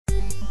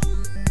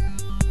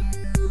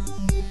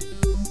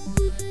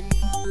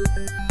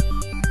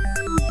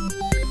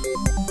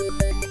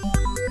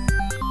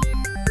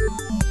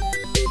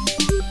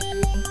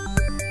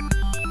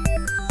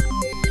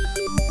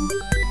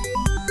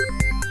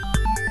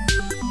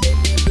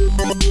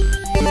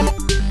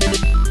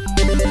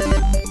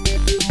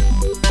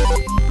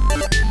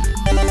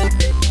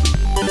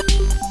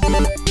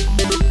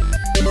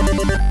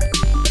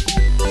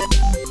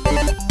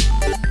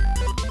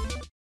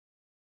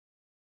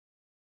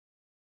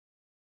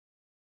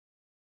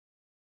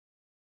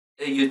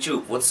Hey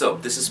YouTube, what's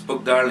up? This is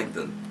Puck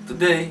Darlington.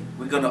 Today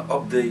we're gonna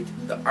update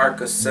the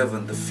Archos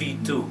 7, the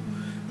V2,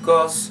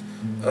 because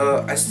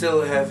I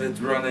still have it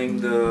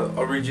running the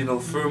original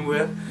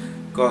firmware,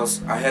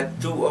 because I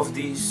had two of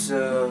these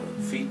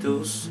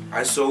V2s.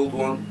 I sold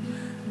one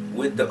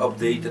with the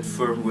updated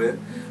firmware,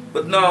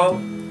 but now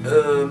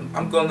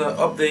I'm gonna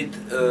update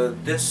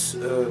this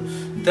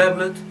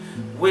tablet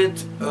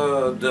with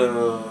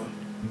the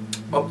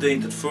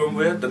updated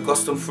firmware, the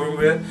custom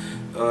firmware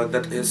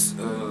that is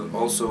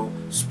also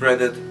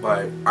spreaded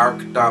by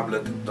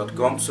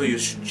archtablet.com, so you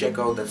should check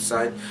out that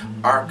site,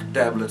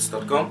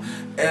 archtablets.com.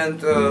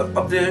 And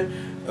up there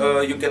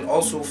you can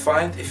also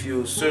find, if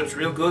you search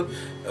real good,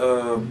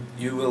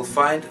 you will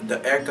find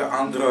the Arca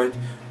Android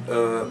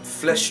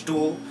flash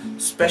tool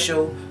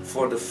special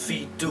for the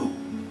V2.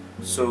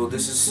 So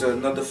this is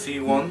not the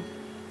V1.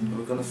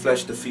 We're gonna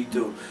flash the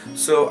V2.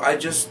 So I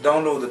just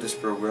downloaded this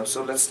program,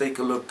 so let's take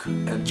a look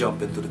and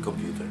jump into the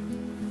computer.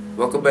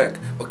 Welcome back.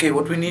 Okay,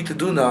 what we need to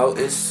do now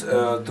is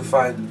to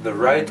find the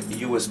right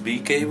USB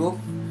cable,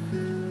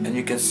 and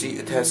you can see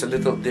it has a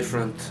little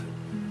different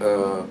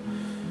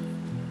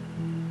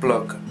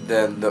plug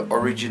than the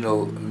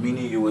original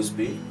mini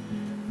USB.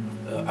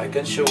 I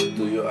can show it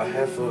to you. I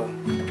have a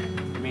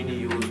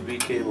mini USB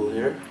cable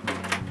here.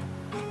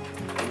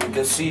 You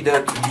can see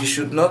that you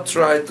should not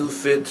try to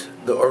fit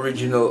the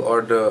original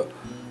or the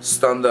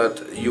standard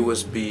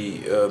USB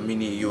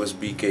mini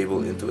USB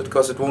cable into it,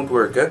 because it won't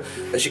work.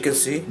 As you can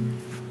see,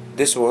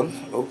 this one,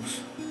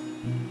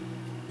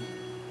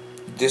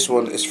 this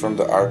one is from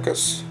the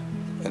Archos,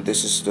 and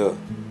this is the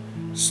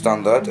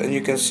standard, and you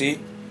can see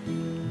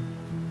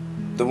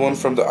the one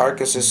from the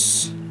Archos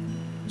is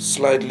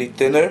slightly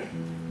thinner,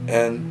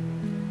 and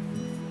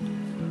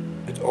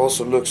it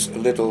also looks a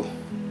little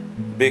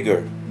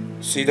bigger.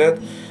 See that?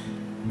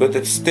 But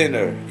it's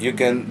thinner. You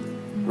can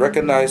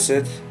recognize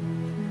it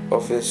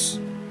of this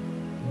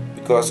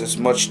because it's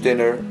much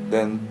thinner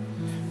than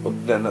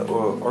the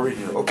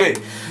original. Okay,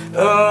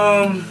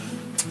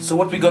 so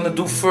what we're gonna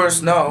do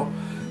first now,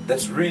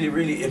 that's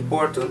really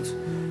important,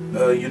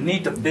 you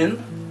need a pin.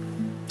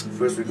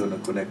 First we're gonna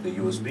connect the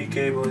USB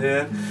cable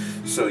here.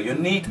 So you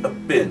need a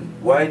pin.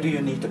 Why do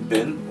you need a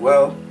pin?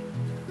 Well,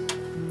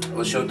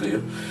 I'll show it to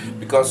you.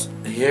 Because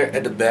here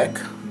at the back,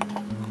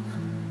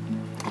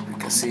 you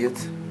can see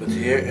it, but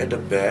here at the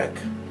back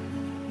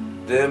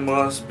there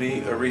must be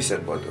a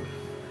reset button.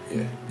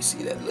 Yeah, you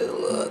see that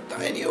little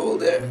tiny hole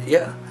there?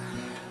 Yeah.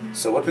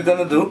 So what we're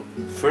gonna do,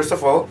 first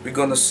of all, we're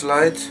gonna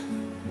slide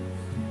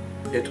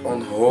it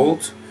on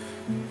hold.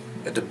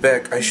 At the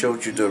back I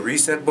showed you the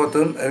reset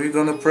button, and we're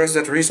gonna press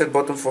that reset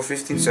button for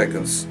 15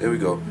 seconds. There we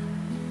go.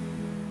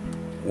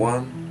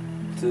 1,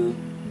 2,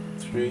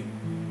 3,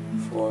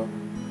 4,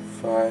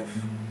 5,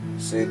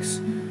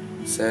 6,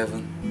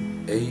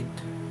 7, 8,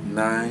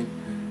 9,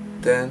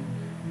 10,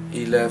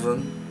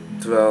 11,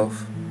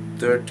 12,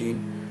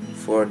 13,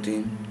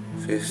 14,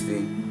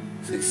 15,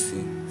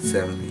 16,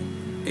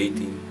 17,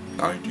 18,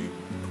 19,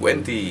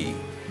 20.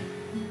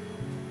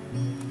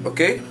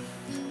 Okay,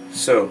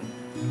 so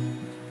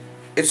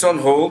it's on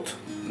hold,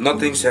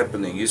 nothing's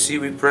happening. You see,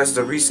 we press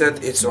the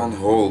reset, it's on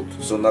hold,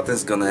 so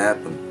nothing's gonna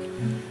happen.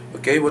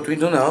 Okay, what we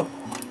do now,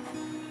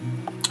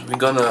 we're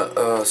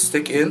gonna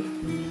stick in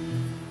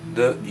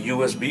the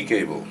USB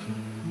cable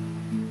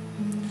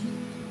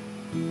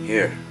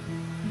here.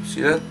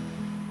 See that?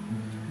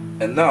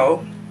 And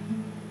now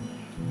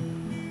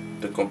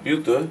the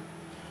computer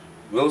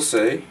will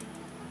say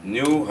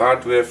new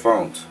hardware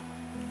found.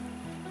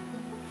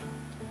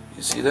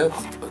 You see that?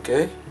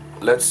 Okay,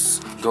 let's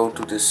go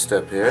to this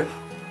step here.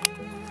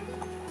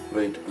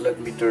 Wait, let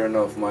me turn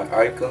off my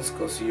icons,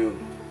 because you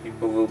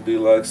people will be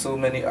like, so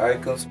many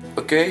icons.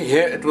 Okay,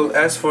 here it will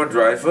ask for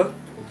driver,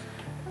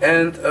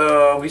 and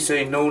we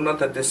say no,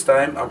 not at this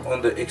time. I'm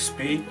on the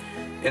XP,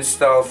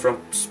 install from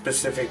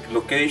specific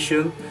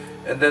location,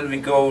 and then we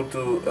go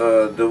to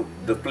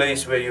the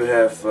place where you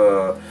have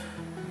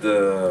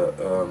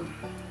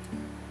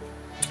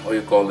what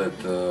you call it,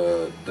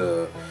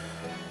 the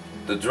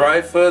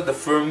driver, the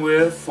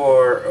firmware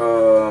for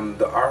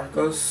the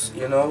Archos,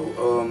 you know,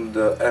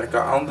 the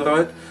Arca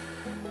Android,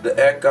 the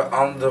Arca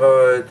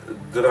Android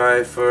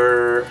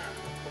driver.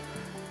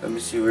 Let me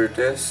see where it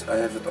is. I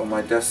have it on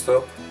my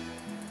desktop.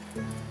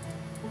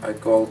 I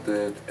called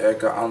it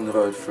Arca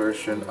Android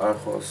version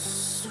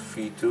Archos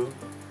V2.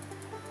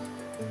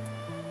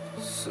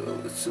 So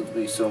it should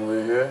be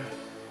somewhere here.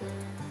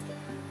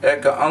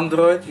 Arca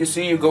Android. You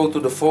see, you go to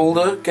the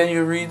folder. Can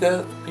you read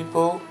that,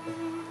 people?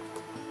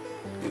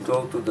 You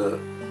go to the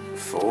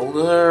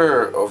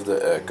folder of the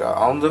Arca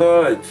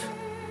Android.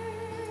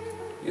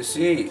 You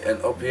see,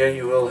 and up here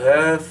you will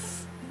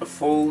have a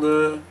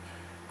folder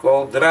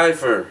called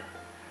driver,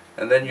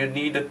 and then you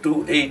need a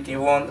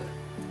 281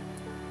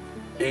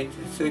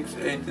 86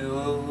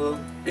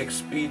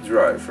 XP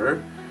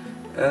driver,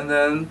 and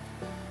then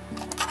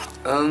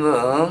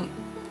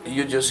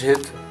you just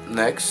hit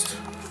next,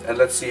 and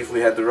let's see if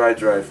we had the right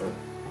driver.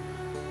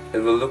 It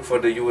will look for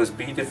the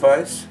USB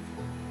device,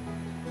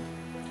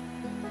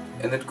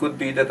 and it could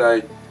be that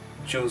I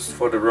choose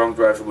for the wrong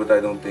driver, but I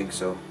don't think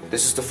so.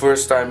 This is the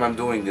first time I'm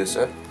doing this,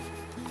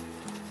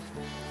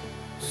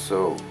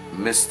 so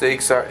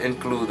mistakes are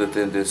included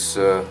in this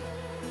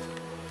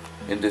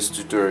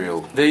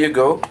tutorial. There you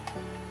go.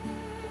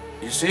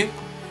 You see,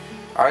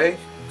 I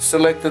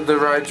selected the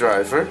right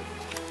driver,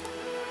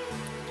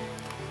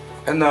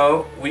 and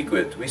now we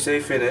quit. We say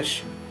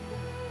finish,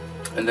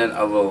 and then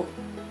I will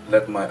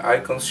let my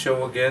icons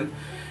show again,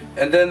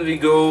 and then we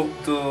go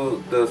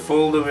to the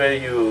folder where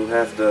you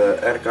have the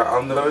RK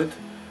Android,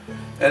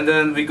 and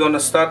then we're gonna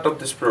start up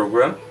this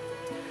program,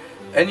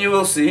 and you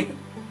will see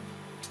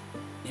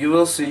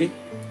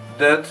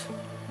that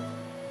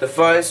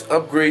device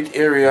upgrade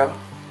area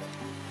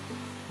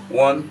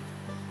 1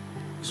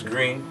 is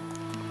green.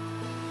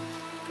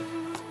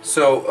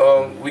 So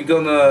we're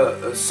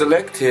gonna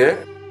select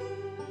here.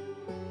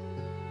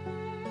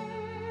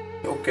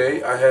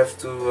 Okay, I have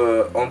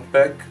to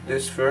unpack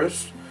this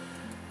first,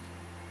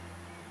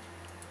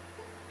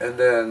 and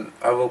then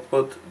I will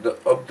put the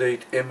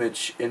update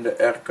image in the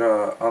RK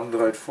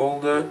Android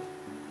folder.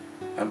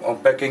 I'm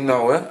unpacking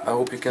now. I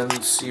hope you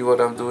can see what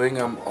I'm doing.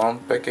 I'm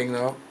unpacking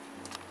now.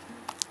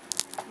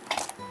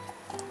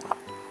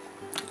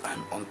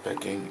 I'm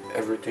unpacking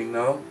everything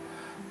now,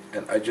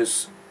 and I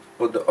just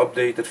put the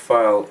updated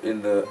file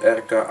in the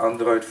RK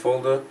Android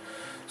folder.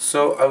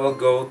 So I will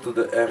go to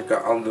the RK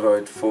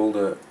Android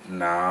folder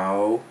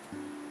now.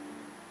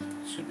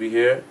 Should be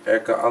here,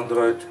 RK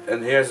Android,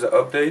 and here's the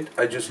update.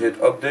 I just hit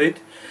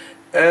update,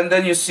 and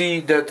then you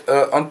see that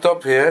on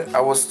top here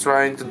I was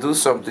trying to do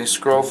something,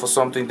 scroll for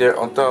something there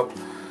on top,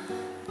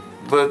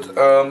 but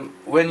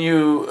when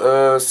you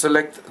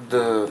select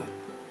the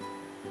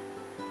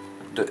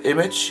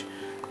image,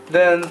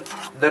 then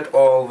that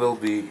all will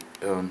be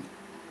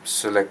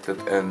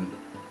selected and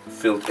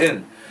filled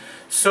in.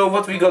 So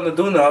what we're gonna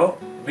do now,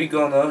 we're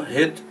gonna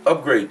hit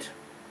upgrade.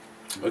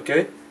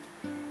 Okay,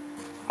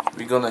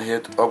 we're gonna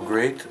hit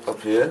upgrade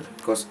up here,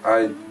 because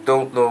I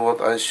don't know what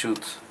I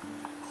should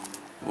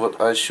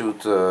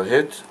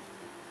hit.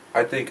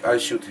 I think I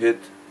should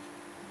hit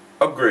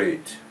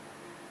upgrade.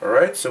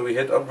 Alright, so we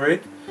hit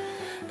upgrade,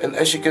 and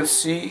as you can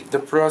see, the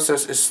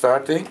process is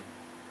starting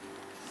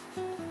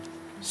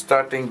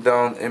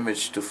down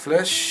image to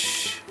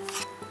flash.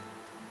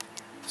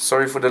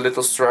 Sorry for the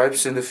little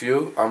stripes in the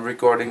view. I'm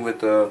recording with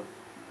the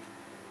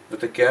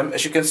cam.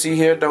 As you can see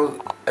here,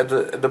 at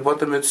the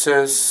bottom it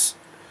says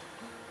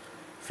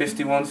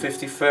 51,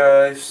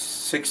 55,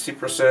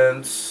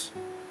 60%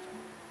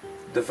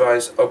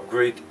 device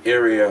upgrade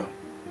area,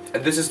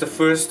 and this is the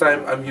first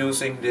time I'm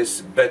using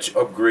this batch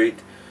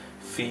upgrade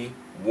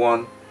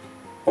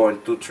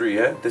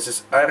V1.23. This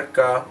is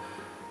RK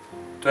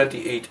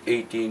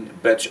 2818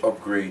 batch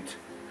upgrade.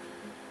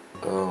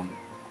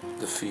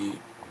 The V,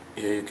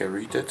 here you can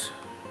read it,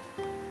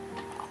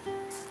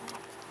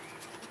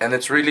 and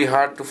it's really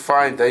hard to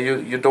find.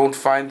 You don't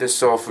find this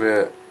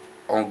software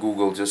on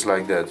Google just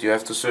like that. You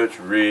have to search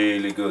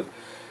really good,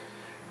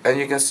 and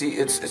you can see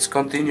it's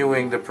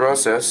continuing the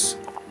process.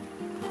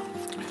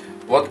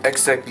 What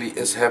exactly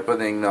is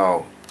happening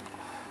now?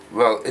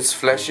 Well, it's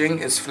flashing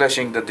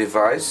the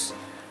device,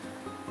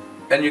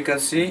 and you can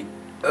see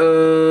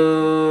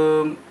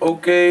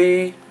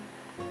okay,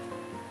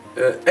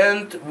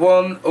 end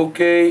 1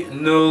 okay,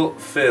 null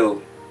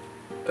fail,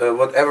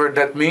 whatever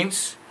that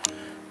means.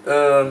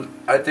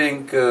 I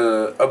think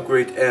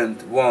upgrade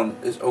end 1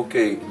 is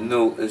okay,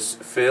 null is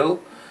fail,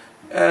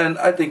 and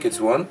I think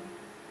it's 1.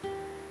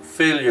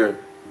 Failure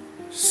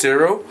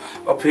 0.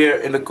 Up here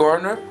in the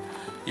corner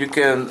you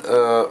can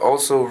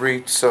also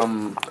read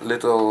some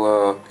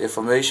little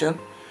information.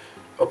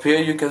 Up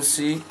here you can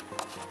see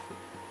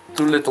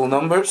 2 little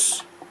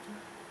numbers.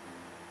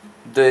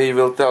 They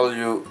will tell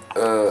you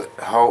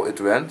how it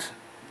went,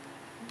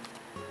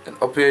 and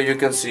up here you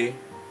can see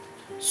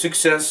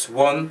success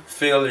 1,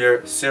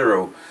 failure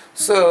 0.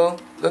 So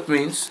that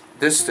means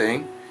this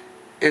thing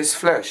is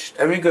flashed,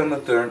 and we're gonna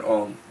turn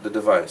on the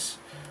device.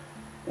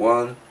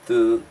 1,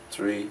 2,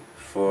 3,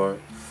 4,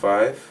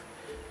 5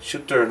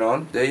 should turn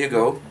on. There you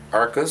go,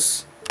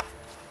 Archos.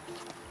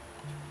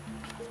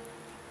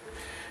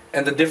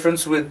 And the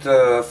difference with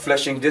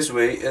flashing this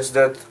way is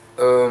that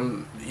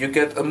you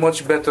get a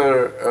much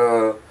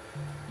better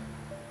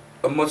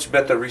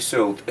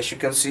result. As you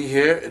can see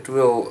here, it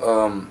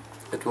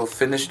will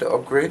finish the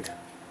upgrade.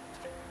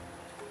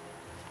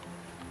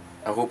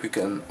 I hope you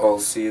can all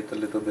see it a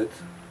little bit.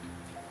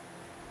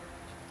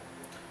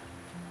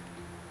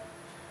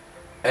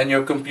 And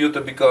your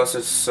computer, because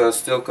it's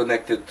still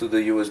connected to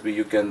the USB,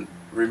 you can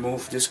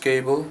remove this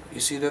cable. You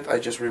see that? I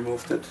just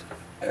removed it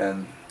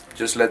and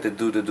just let it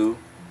do the do.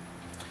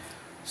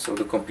 So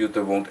the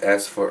computer won't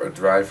ask for a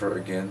driver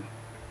again.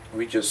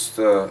 We just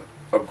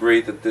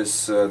upgraded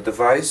this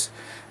device,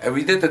 and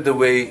we did it the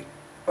way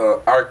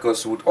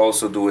Archos would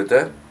also do it.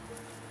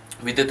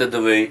 We did it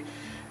the way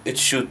it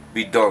should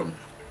be done.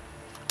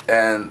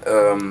 And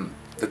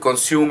the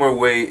consumer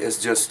way is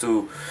just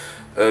to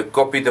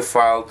copy the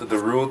file to the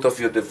root of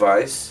your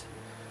device,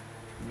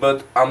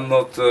 but I'm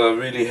not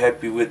really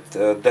happy with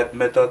that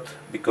method,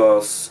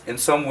 because in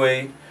some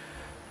way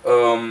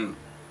um,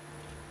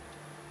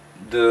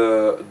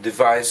 the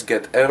device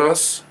get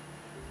errors.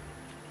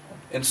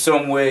 In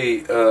some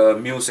way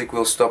music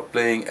will stop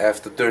playing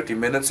after 30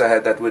 minutes. I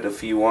had that with the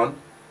V1.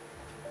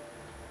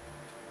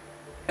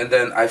 And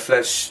then I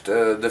flashed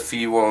the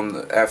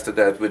V1 after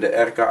that with the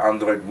RK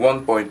Android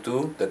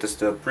 1.2. That is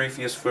the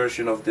previous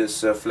version of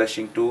this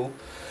flashing tool.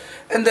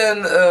 And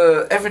then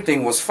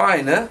everything was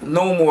fine.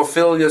 No more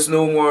failures,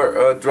 no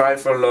more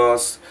driver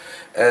loss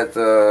at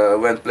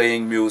when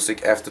playing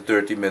music after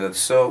 30 minutes.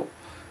 So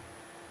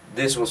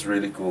this was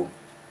really cool.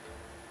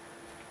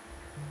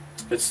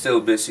 It's still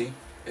busy.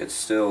 It's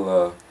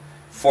still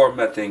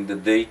formatting the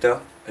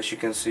data, as you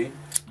can see.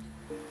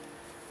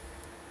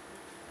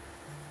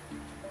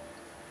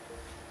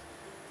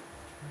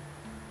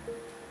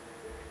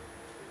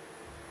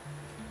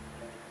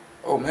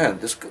 Oh man,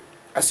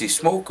 I see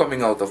smoke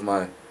coming out of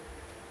my...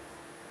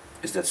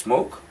 Is that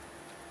smoke?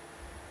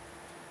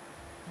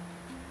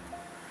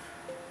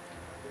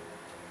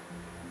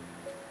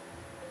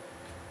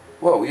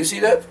 Whoa, you see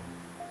that?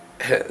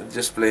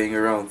 Just playing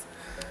around.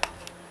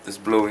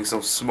 Just blowing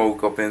some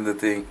smoke up in the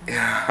thing.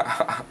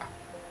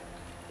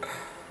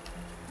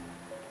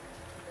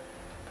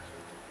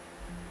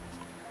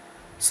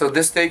 So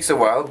this takes a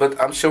while, but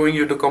I'm showing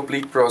you the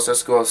complete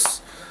process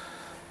because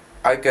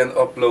I can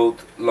upload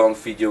long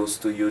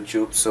videos to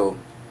YouTube, so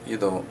you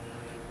know,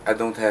 I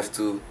don't have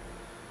to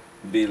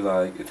be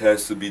like it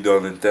has to be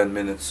done in 10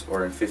 minutes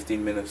or in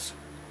 15 minutes.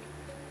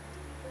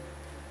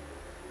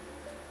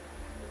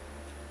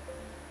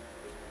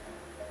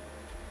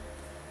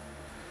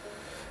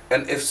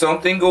 And if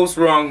something goes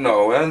wrong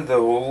now and the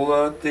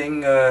whole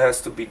thing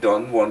has to be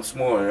done once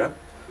more,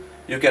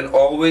 you can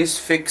always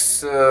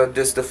fix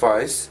this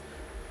device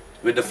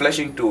with the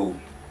flashing tool.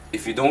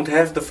 If you don't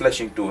have the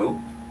flashing tool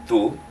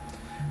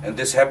and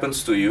this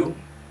happens to you,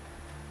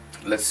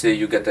 let's say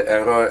you get the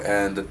error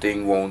and the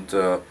thing won't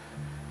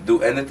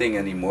do anything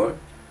anymore,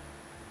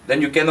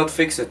 then you cannot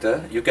fix it.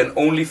 You can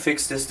only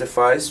fix this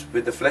device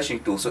with the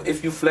flashing tool. So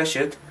if you flash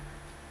it,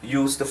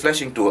 use the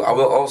flashing tool. I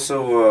will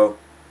also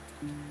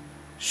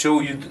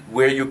show you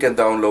where you can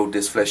download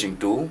this flashing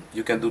tool.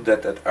 You can do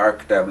that at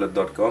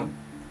archtablet.com.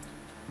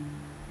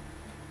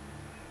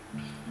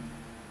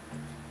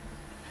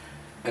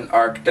 And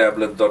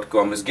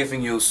archtablet.com is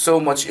giving you so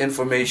much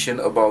information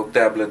about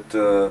tablet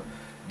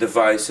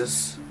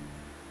devices,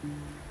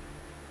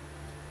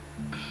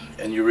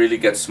 and you really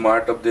get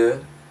smart up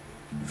there.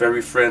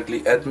 Very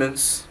friendly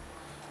admins.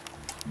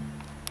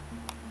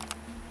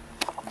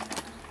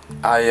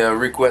 I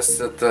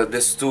requested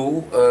this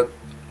tool a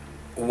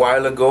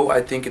while ago.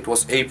 I think it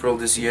was April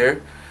this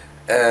year,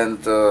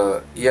 and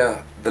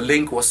yeah, the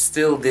link was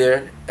still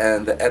there,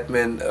 and the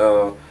admin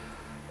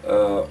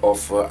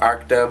of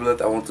Arch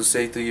Tablet, I want to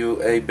say to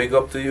you, a big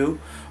up to you.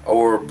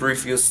 Our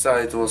previous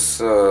site was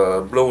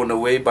blown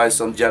away by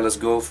some jealous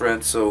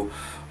girlfriend, so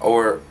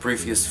our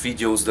previous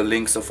videos, the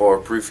links of our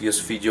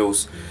previous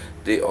videos,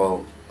 they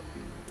all,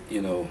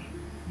 you know,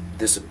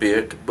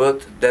 disappeared.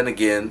 But then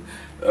again,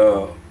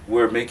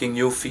 we're making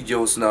new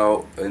videos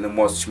now in a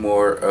much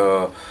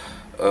more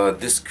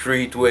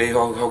discreet way.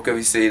 How can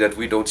we say that?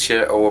 We don't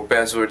share our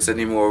passwords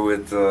anymore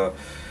with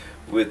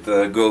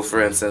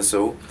girlfriends and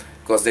so,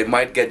 because they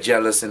might get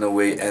jealous in a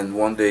way, and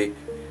one day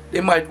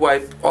they might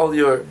wipe all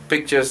your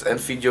pictures and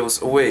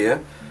videos away,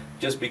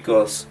 just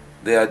because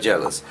they are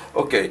jealous.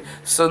 Okay,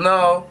 so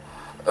now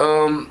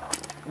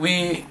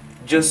we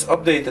just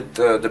updated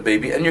the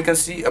baby, and you can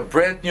see a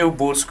brand new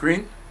boot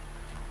screen.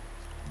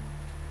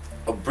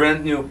 A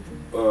brand new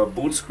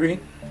boot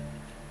screen,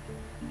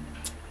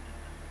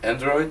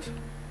 Android,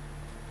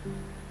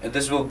 and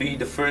this will be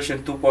the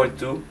version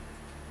 2.2.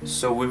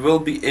 So we will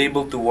be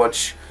able to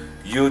watch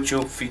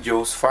YouTube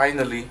videos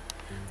finally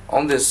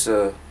on this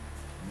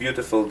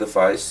beautiful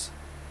device.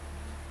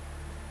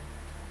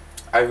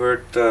 I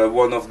heard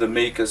one of the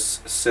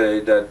makers say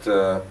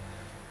that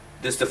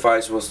this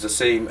device was the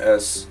same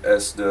as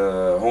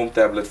the home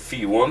tablet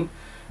V1,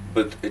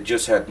 but it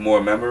just had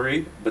more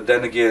memory. But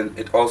then again,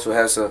 it also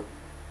has a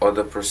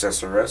other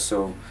processor,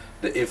 so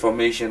the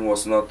information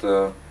was not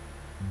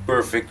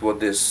perfect what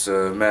this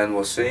man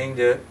was saying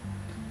there.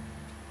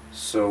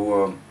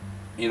 So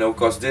you know,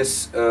 because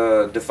this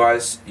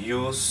device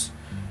use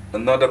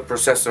another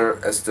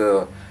processor as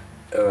the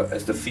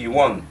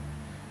V1.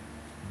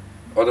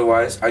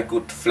 Otherwise, I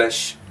could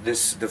flash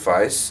this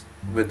device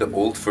with the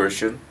old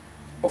version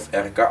of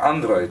RK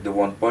Android, the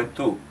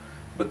 1.2.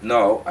 But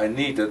now I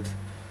needed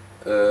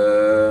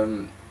a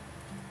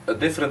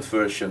different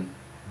version,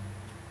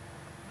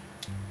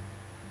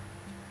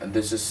 and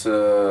this is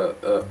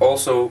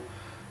also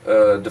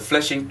the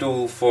flashing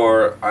tool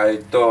for, I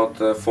thought,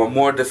 for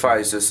more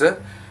devices.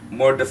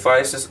 More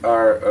devices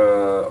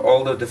are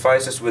all the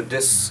devices with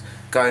this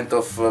kind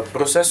of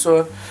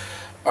processor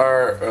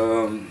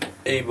are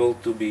able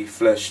to be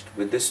flashed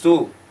with this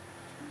tool.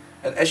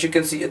 And as you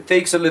can see, it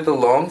takes a little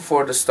long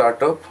for the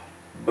startup,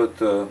 but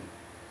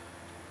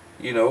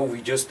you know,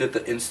 we just did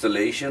the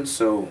installation,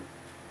 so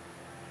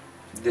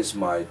this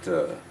might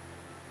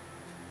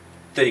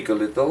take a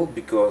little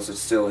because it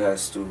still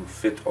has to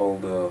fit all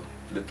the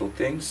little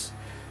things.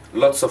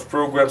 Lots of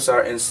programs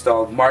are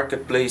installed,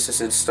 marketplace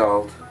is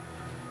installed,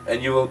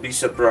 and you will be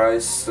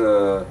surprised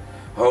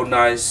how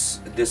nice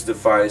this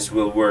device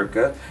will work.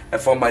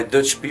 En voor my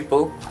Dutch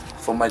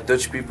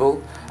people,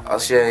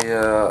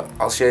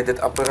 als jij dit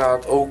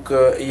apparaat ook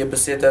in je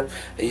bezit hebt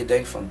en je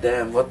denkt van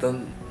damn,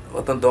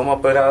 wat een dom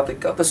apparaat,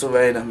 ik had er zo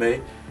weinig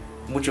mee,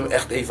 moet je hem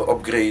echt even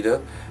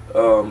upgraden.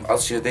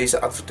 Als je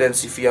deze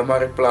advertentie via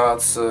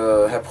Marktplaats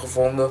hebt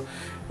gevonden,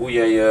 hoe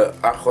jij je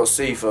Archos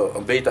 7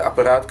 een beter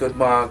apparaat kunt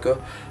maken,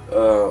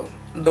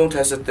 don't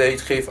hesitate,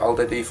 geef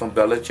altijd even een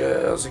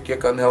belletje. Als ik je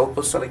kan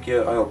helpen, zal ik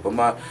je helpen.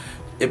 Maar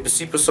in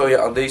principe zou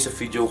je aan deze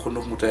video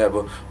genoeg moeten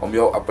hebben om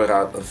jouw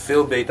apparaat een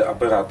veel beter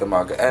apparaat te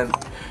maken. En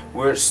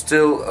we're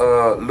still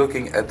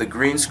looking at the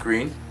green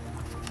screen.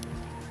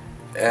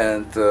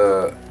 And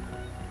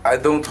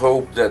I don't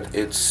hope that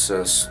it's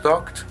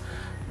stocked,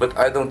 but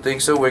I don't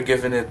think so. We're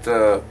giving it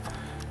a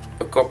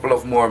couple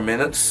of more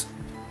minutes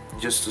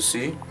just to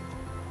see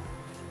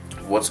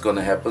what's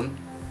gonna happen.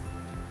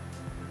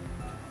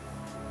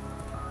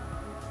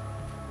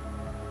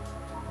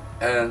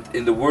 And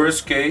in the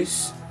worst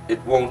case, it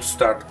won't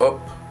start up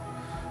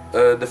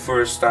the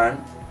first time,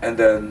 and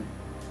then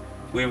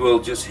we will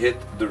just hit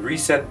the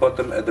reset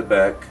button at the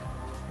back,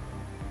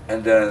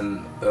 and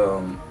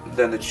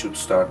then it should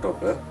start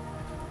up.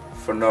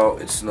 For now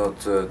it's not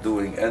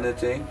doing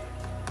anything.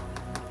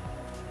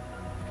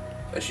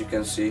 As you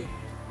can see,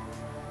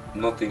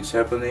 nothing's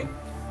happening,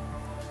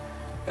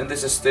 and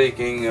this is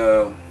taking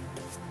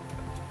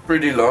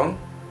pretty long,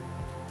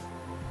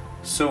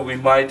 so we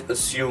might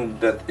assume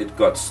that it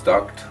got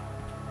stuck,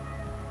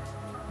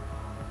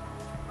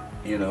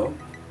 you know.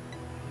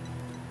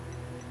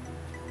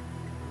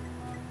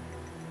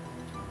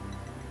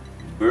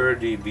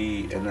 Birdie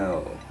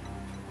BNL.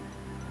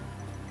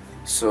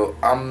 So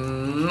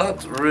I'm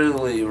not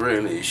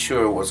really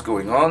sure what's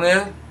going on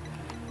here,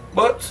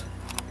 but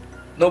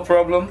no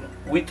problem.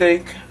 We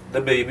take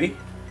the baby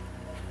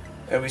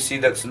and we see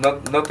that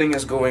nothing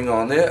is going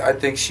on here. I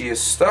think she is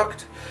stuck.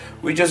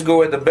 We just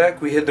go at the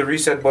back, we hit the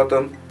reset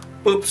button,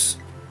 oops,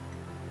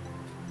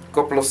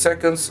 couple of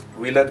seconds,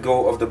 we let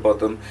go of the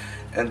button,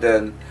 and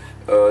then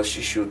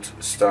she should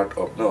start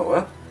up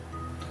now.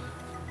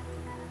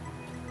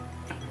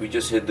 We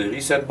just hit the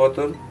reset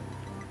button,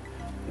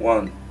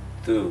 1,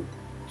 2,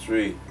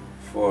 3,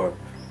 4,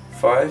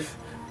 5.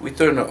 We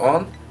turn her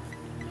on,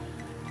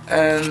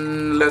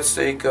 and let's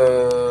take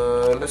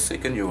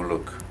a new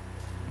look.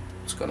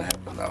 What's gonna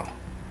happen now?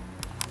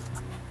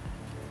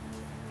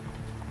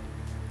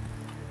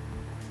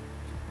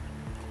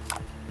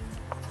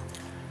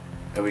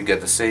 And we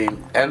get the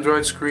same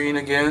Android screen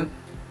again.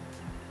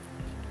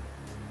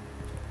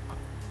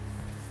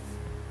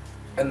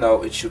 And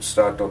now it should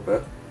start up.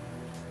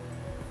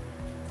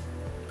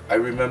 I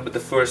remember the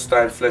first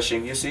time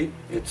flashing, you see,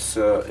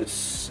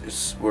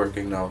 it's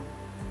working now.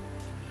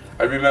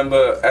 I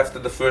remember after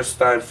the first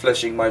time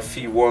flashing my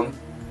V1,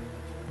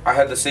 I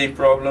had the same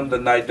problem. The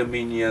Night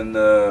Dominion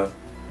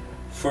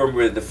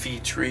firmware, the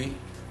V3,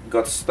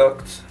 got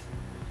stuck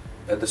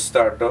at the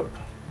startup,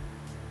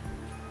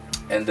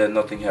 and then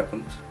nothing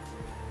happened.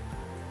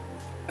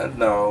 And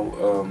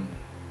now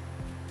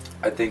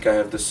I think I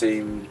have the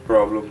same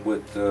problem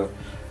with the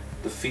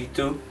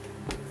V2.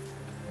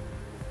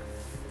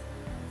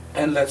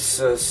 And let's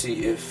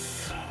see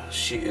if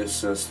she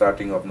is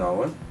starting up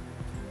now.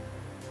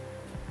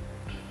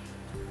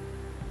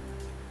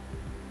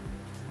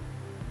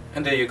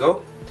 And there you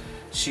go,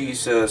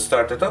 she's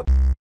started up.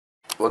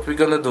 What we're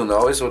gonna do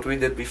now is what we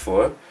did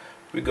before.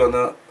 We're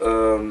gonna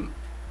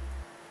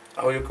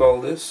how you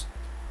call this?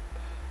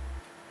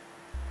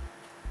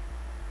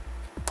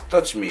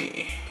 Touch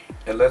me,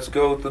 and let's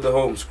go to the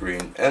home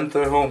screen.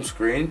 Enter home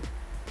screen.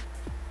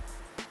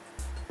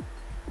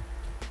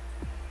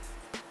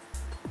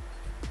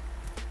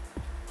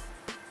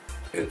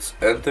 It's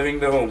entering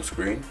the home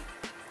screen,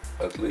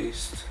 at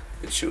least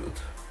it should.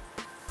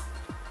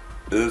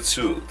 It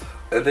should.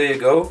 And there you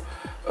go.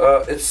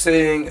 It's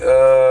saying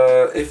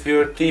if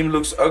your team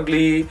looks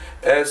ugly,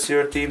 ask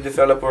your team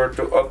developer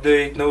to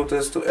update,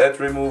 notice to add,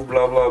 remove,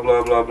 blah blah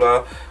blah blah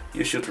blah.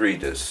 You should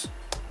read this.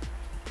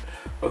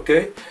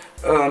 Okay.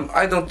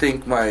 I don't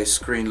think my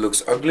screen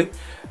looks ugly.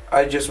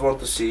 I just want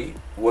to see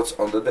what's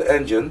under the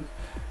engine.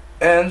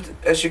 And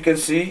as you can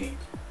see,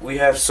 we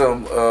have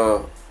some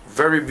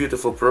very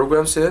beautiful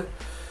programs here,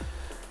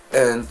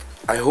 and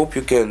I hope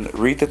you can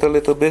read it a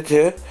little bit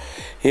here.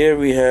 Here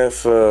we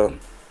have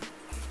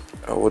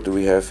what do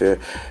we have here?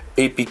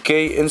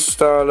 APK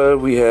installer.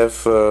 We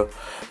have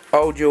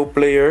audio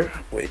player.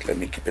 Wait, let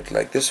me keep it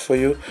like this for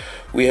you.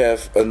 We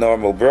have a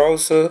normal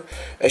browser.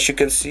 As you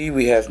can see,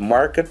 we have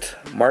market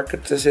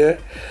is here.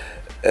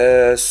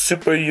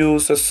 Super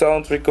user,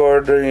 sound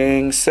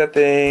recording,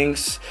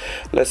 settings.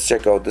 Let's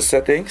check out the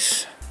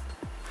settings,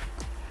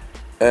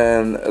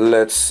 and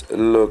let's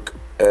look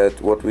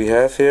at what we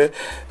have here.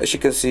 As you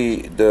can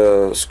see,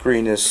 the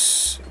screen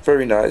is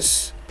very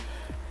nice,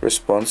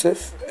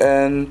 responsive,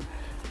 and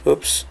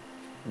oops,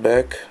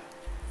 back.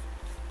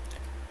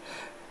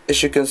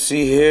 as you can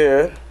see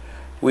here,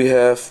 we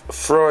have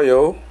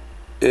Froyo.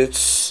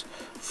 It's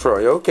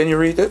Froyo, can you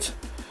read it?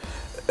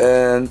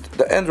 And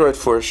the Android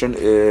version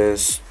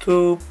is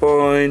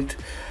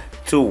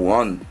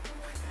 2.21.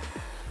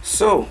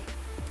 So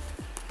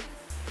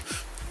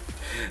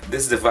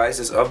this device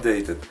is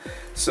updated.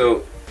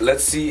 So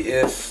let's see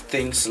if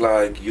things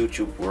like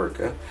YouTube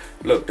work.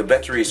 Look, the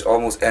battery is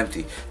almost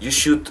empty. You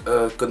should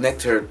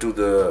connect her to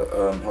the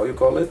how you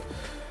call it?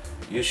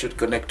 You should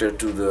connect her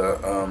to the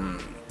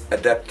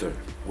adapter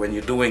when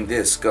you're doing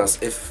this, because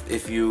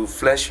if you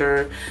flash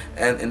her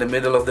and in the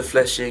middle of the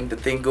flashing the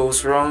thing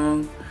goes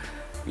wrong,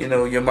 you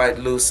know, you might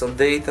lose some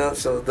data,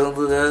 so don't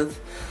do that.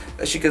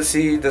 As you can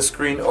see, the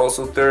screen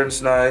also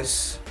turns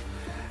nice.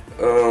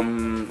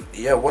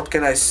 Yeah, what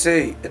can I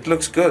say? It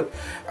looks good.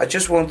 I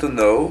just want to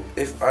know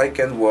if I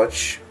can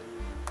watch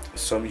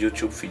some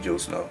YouTube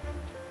videos now.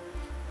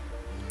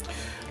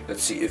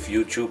 Let's see if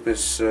YouTube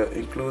is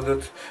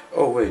included.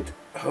 Oh wait,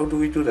 how do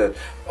we do that?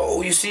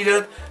 Oh, you see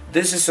that?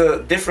 This is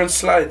a different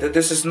slide.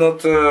 This is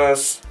not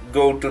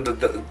go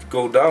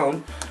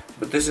down,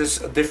 but this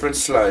is a different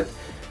slide.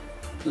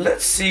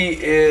 Let's see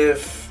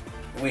if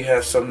we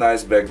have some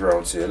nice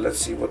backgrounds here. Let's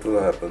see what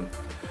will happen.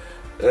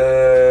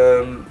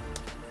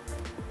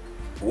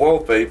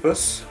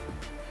 Wallpapers.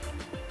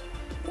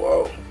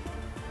 Wow.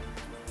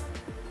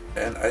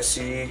 And I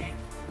see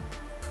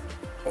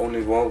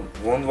only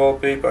one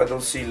wallpaper. I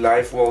don't see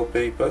live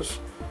wallpapers.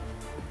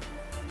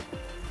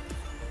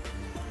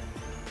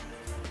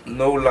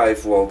 No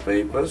live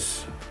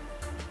wallpapers.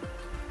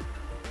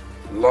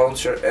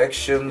 Launcher,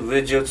 action,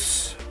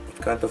 widgets.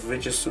 What kind of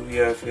widgets do we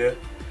have here?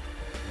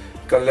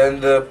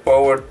 Calendar,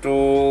 power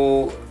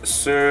tool,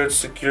 search,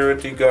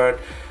 security guard.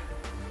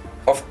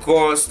 Of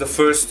course, the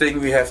first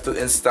thing we have to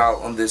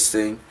install on this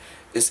thing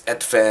is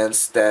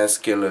Advanced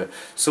Task Killer.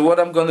 So what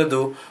I'm gonna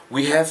do,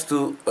 we have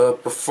to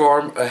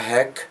perform a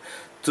hack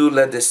to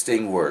let this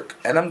thing work,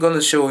 and I'm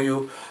gonna show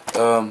you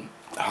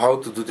how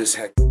to do this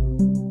hack.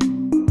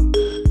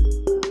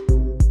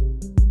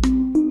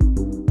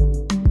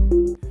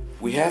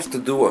 We have to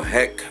do a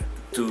hack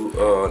to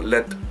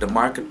let the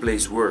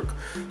marketplace work.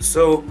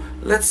 So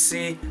let's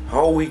see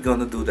how we're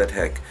gonna do that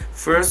hack.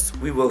 First,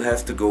 we will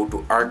have to go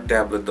to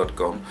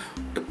archtablet.com,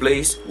 the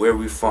place where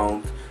we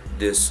found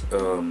this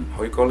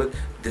how you call it,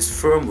 this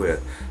firmware.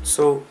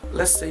 So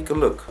let's take a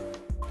look.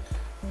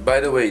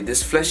 By the way,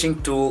 this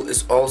flashing tool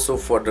is also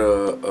for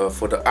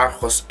the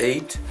Archos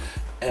 8,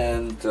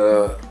 and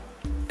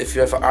if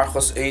you have an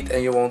Archos 8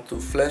 and you want to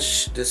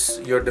flash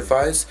your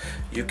device,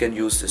 you can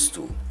use this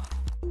tool.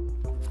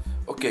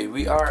 Okay,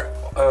 we are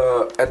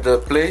at the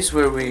place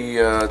where we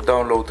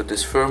downloaded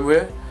this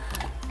firmware,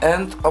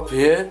 and up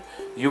here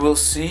you will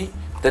see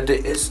that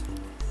there is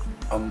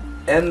an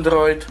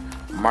Android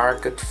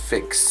market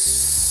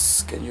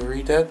fix. Can you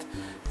read that?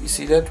 You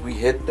see that? We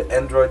hit the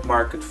Android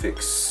market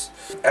fix.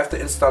 After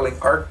installing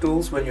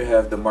ArchTools, when you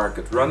have the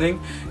market running,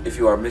 if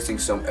you are missing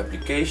some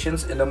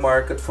applications in the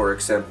market, for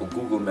example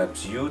Google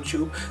Maps,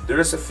 YouTube, there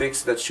is a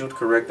fix that should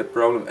correct the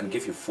problem and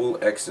give you full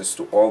access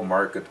to all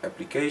market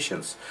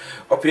applications.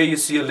 Up here you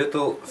see a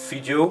little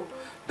video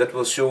that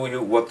will show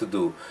you what to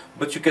do,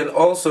 but you can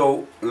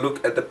also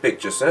look at the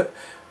pictures.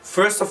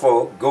 First of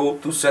all, go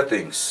to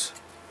settings.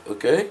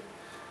 Okay,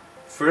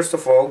 first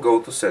of all,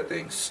 go to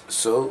settings.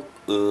 So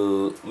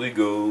we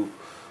go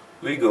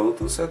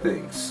to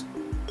settings.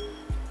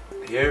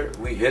 Here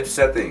we hit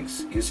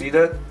settings. You see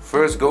that?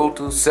 First go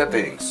to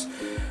settings,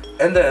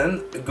 and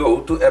then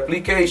go to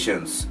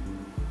applications.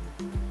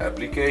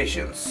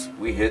 Applications.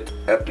 We hit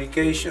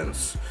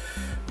applications.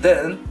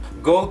 Then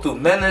go to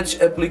manage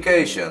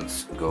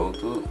applications. Go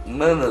to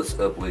manage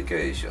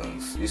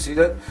applications. You see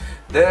that?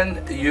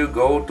 Then you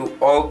go to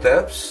all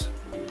tabs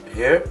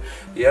here,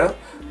 yeah,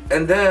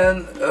 and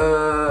then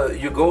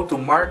you go to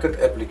market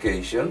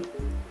application,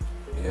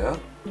 yeah.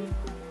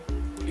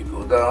 You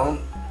go down.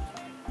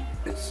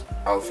 It's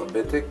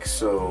alphabetic,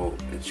 so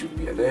it should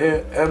be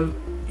there, and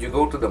you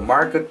go to the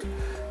market.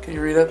 Can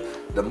you read that?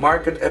 The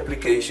market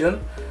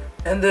application,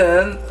 and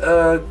then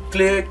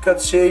clear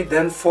cache,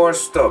 then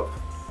force stop.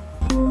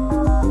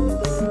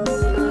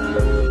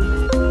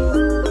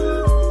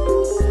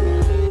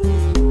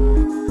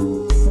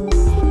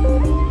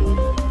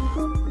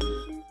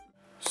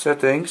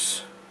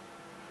 Settings,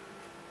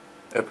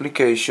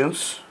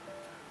 applications,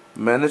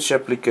 manage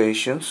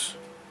applications,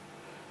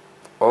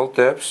 all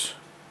tabs.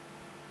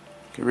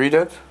 Can you read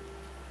that?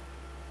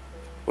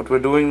 What we're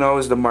doing now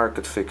is the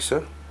market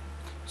fixer.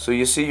 So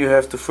you see you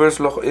have to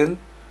first log in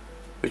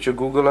with your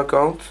Google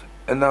account,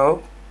 and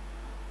now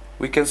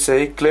we can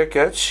say clear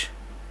cache,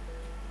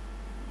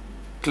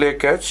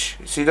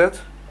 you see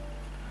that?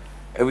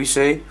 And we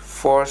say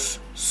force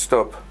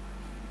stop.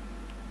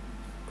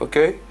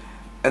 Okay,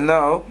 and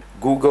now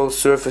Google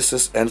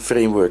services and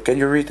framework. Can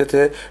you read that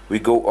here? We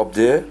go up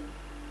there,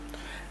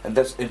 and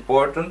that's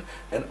important,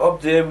 and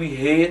up there we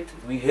hit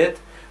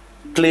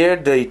clear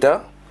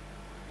data.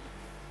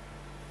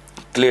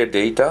 Clear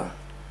data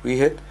we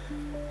hit.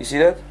 You see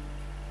that?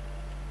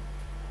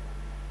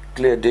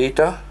 Clear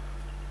data.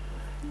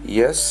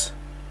 Yes.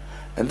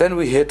 and then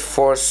we hit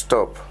force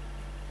stop.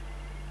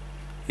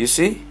 You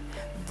see,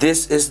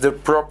 this is the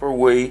proper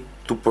way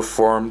to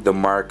perform the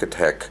market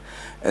hack.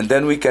 And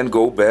then we can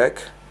go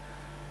back,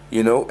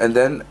 you know, and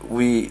then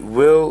we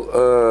will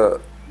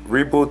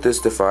reboot this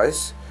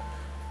device.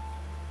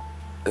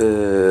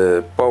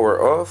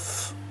 Power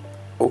off.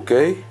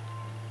 Okay.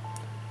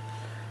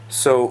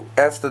 So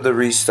after the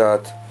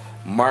restart,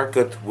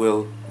 market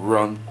will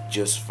run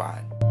just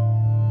fine.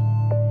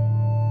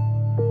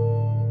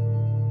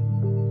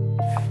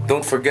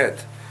 Don't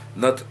forget,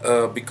 not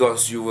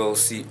because you will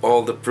see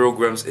all the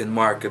programs in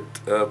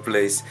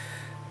marketplace,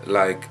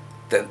 like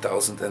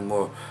 10,000 and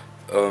more.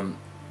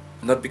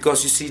 Not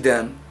because you see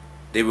them,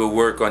 they will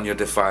work on your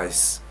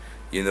device.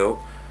 You know,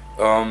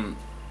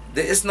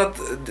 there is not.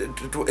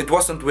 It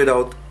wasn't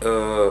without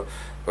a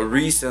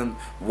reason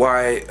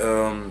why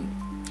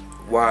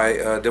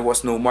there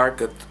was no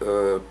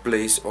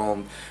marketplace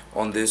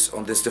on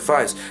this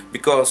device.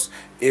 Because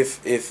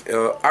if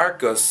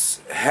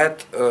Archos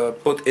had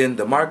put in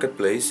the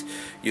marketplace,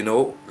 you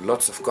know,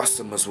 lots of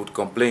customers would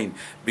complain,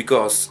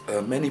 because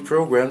many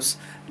programs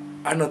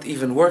are not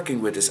even working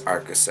with this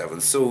Archos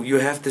 7. So you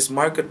have this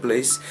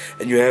marketplace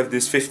and you have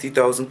this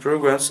 50,000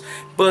 programs,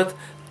 but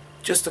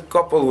just a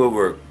couple will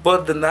work.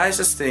 But the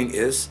nicest thing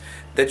is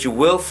that you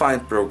will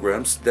find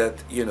programs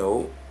that, you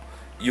know,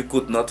 you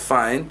could not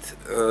find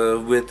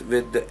with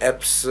the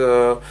apps,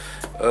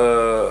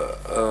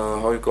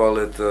 how you call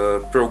it,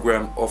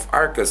 program of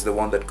Archos, the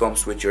one that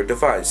comes with your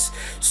device.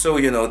 So,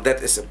 you know,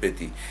 that is a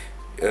pity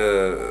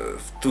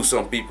to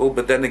some people,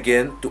 but then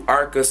again, to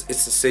Archos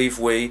it's a safe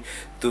way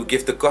to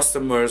give the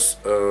customers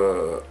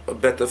a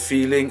better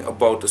feeling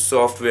about the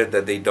software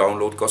that they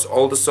download, because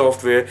all the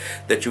software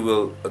that you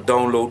will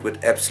download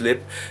with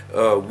AppSlip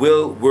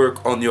will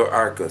work on your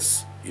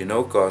Archos, you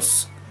know,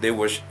 because they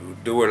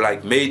were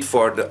like made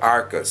for the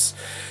Archos,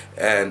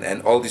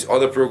 and all these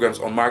other programs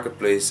on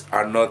marketplace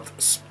are not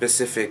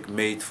specific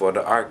made for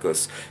the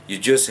Archos. You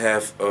just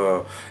have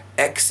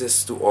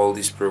access to all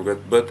these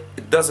programs, but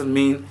it doesn't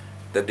mean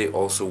that they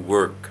also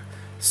work.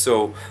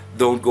 So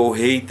don't go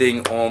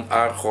hating on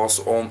Archos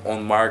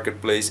on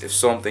marketplace if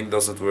something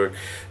doesn't work.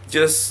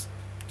 Just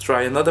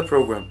try another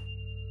program.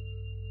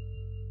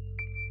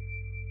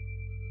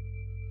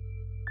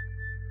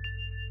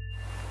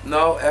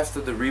 Now after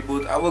the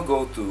reboot, I will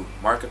go to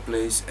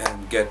marketplace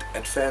and get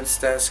Advanced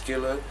Task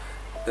Killer.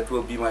 That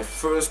will be my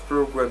first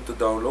program to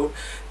download,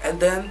 and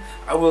then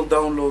I will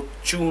download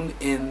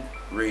TuneIn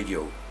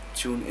Radio.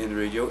 TuneIn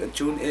Radio, and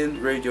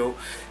TuneIn Radio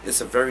is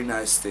a very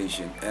nice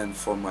station. And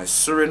for my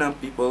Suriname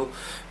people,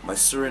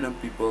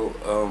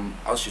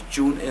 als je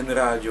TuneIn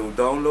Radio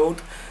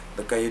download,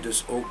 dan kan je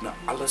dus ook naar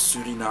alle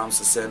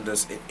Surinaamse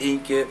zenders in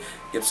één keer. Je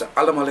hebt ze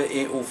allemaal in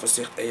één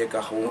overzicht en je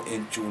kan gewoon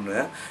intunen.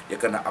 Hè? Je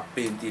kan naar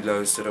Apinti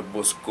luisteren,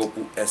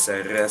 Boskopu,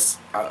 SRS,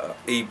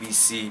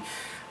 ABC.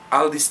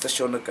 Al die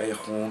stationen kan je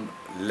gewoon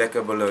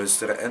lekker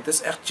beluisteren. En het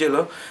is echt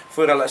chillen,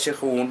 vooral als je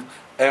gewoon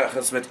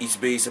ergens met iets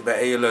bezig bent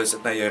en je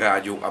luistert naar je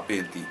radio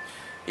Apinti.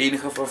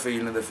 Enige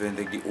vervelende vind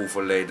ik die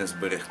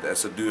overlijdensberichten. En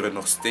ze duren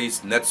nog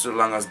steeds net zo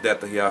lang als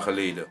 30 jaar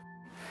geleden.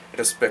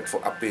 Respect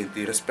voor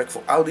Apinti, respect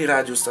voor al die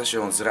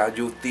radiostations.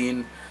 Radio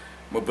 10,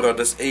 mijn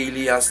brothers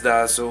Elias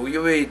daar zo, je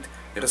weet,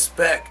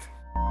 respect.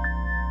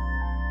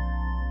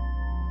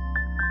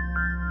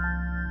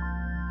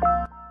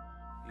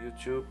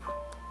 YouTube.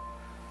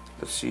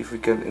 Let's see if we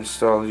can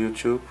install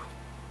YouTube.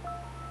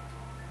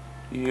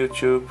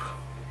 YouTube.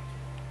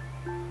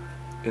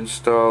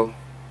 Install.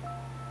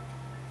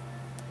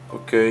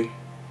 Okay.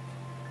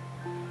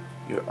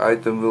 Your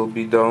item will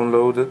be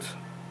downloaded.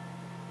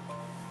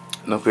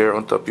 And up here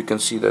on top you can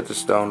see that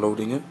it's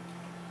downloading it.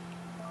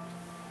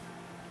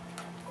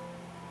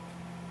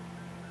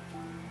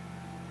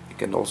 You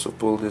can also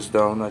pull this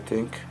down, I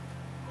think.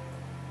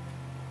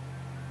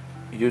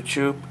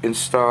 YouTube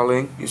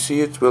installing. You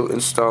see it will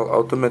install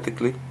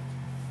automatically.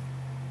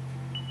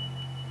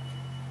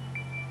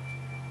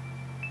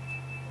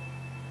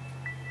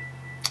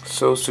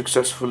 So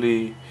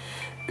successfully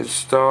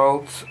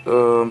installed.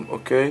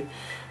 Okay,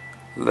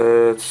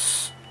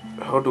 let's,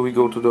 how do we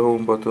go to the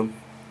home button?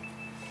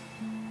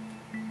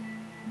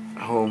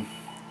 Home.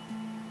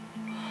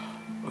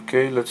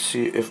 Okay, let's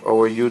see if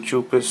our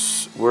YouTube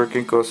is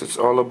working, because it's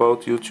all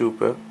about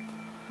YouTube. Eh?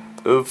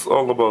 It's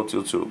all about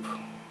YouTube.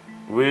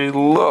 We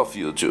love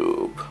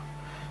YouTube.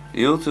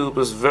 YouTube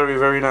is very,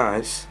 very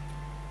nice.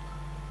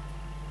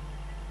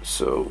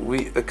 So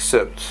we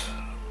accept.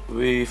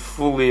 We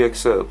fully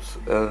accept,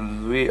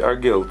 and we are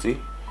guilty.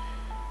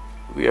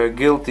 We are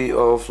guilty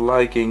of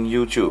liking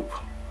YouTube.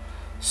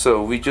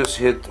 So we just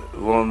hit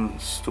one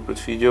stupid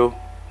video.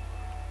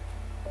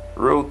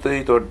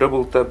 Rotate or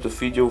double tap the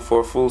video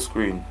for full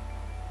screen.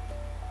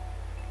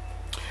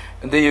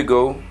 And there you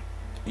go.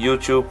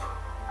 YouTube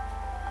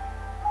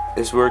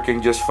is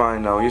working just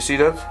fine now. You see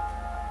that?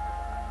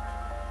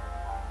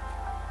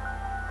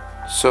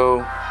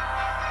 So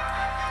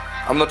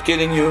I'm not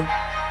kidding you.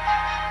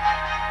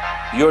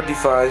 Your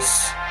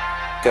device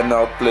can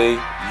now play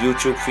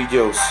YouTube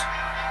videos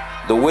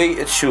the way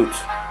it should.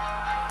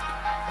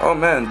 Oh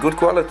man, good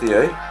quality,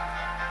 eh?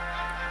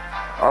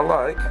 I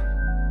like.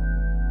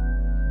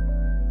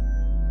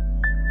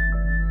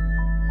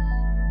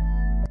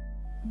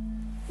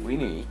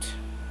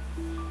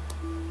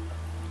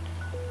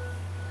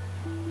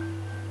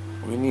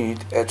 We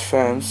need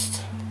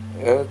advanced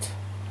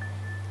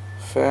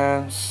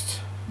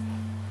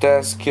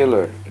task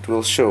killer. It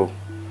will show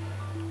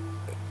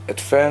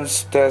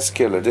advanced task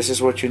killer. This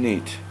is what you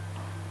need.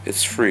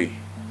 It's free.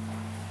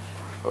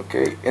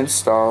 Okay,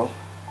 install.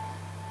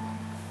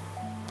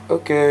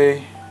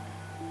 Okay,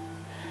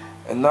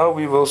 and now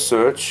we will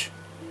search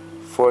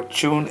for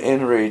tune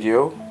in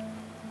radio.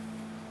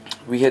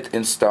 We hit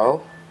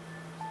install.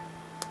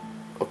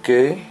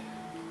 Okay,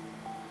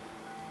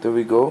 there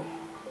we go.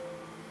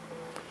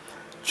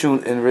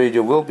 Tune in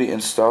radio will be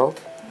installed.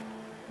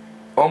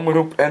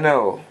 Omroep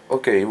NL.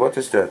 Okay, what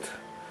is that?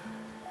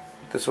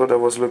 That's what I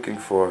was looking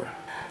for.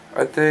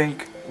 I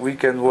think we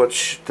can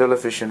watch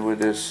television with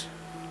this.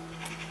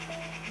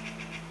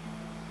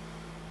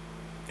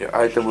 Your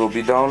item will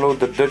be download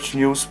the Dutch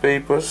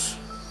newspapers.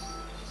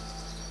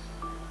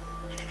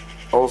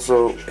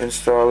 Also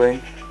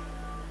installing.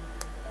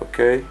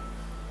 Okay.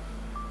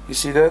 You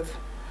see that?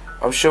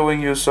 I'm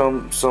showing you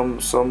some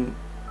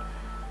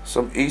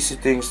easy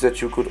things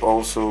that you could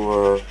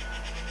also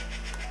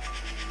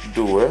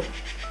do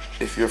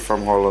if you're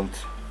from Holland.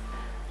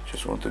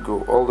 Just want to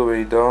go all the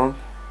way down.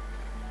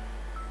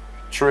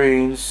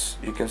 Trains,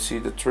 you can see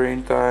the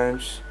train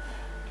times.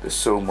 There's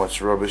so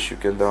much rubbish you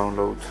can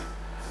download.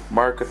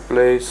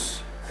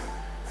 Marketplace,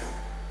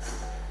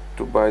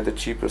 to buy the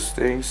cheapest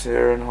things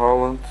here in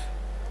Holland.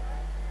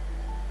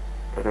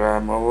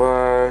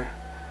 Ramawar,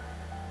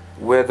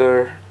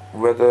 weather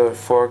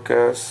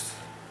forecast.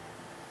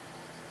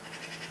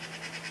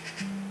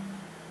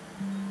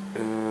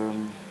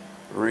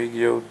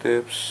 Regio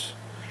tips,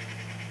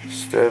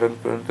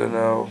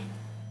 sterren.nl.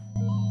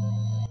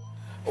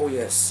 Oh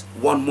yes,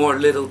 one more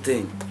little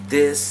thing.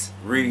 This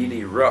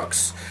really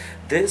rocks.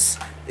 This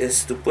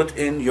is to put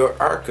in your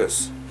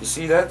Archos. You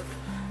see that?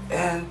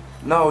 And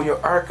now your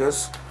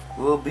Archos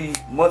will be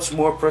much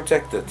more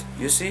protected.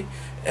 You see?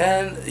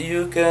 And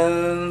you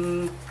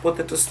can put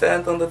it to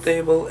stand on the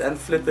table and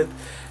flip it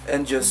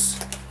and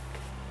just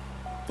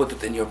put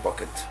it in your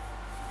pocket.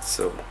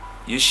 So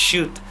you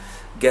should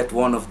get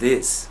one of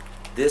these.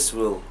 This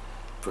will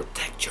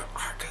protect your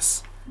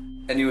Archos.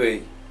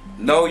 Anyway,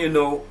 now you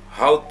know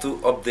how to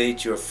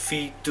update your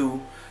V2,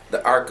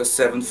 the Archos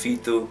 7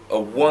 V2, a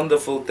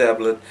wonderful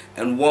tablet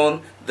and one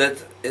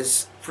that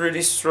is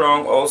pretty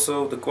strong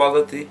also, the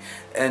quality,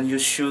 and you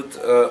should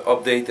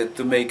update it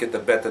to make it a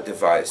better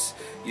device.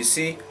 You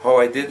see how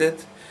I did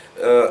it?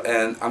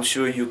 And I'm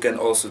sure you can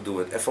also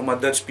do it. En voor my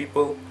Dutch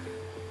people,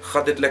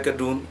 ga dit lekker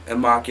doen en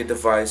maak je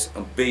device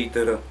een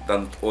betere dan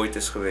het ooit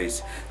is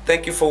geweest.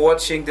 Thank you for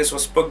watching. This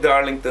was Puck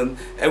Darlington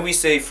and we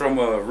say from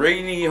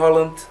rainy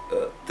Holland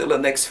till the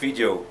next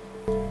video.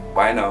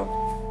 Bye now.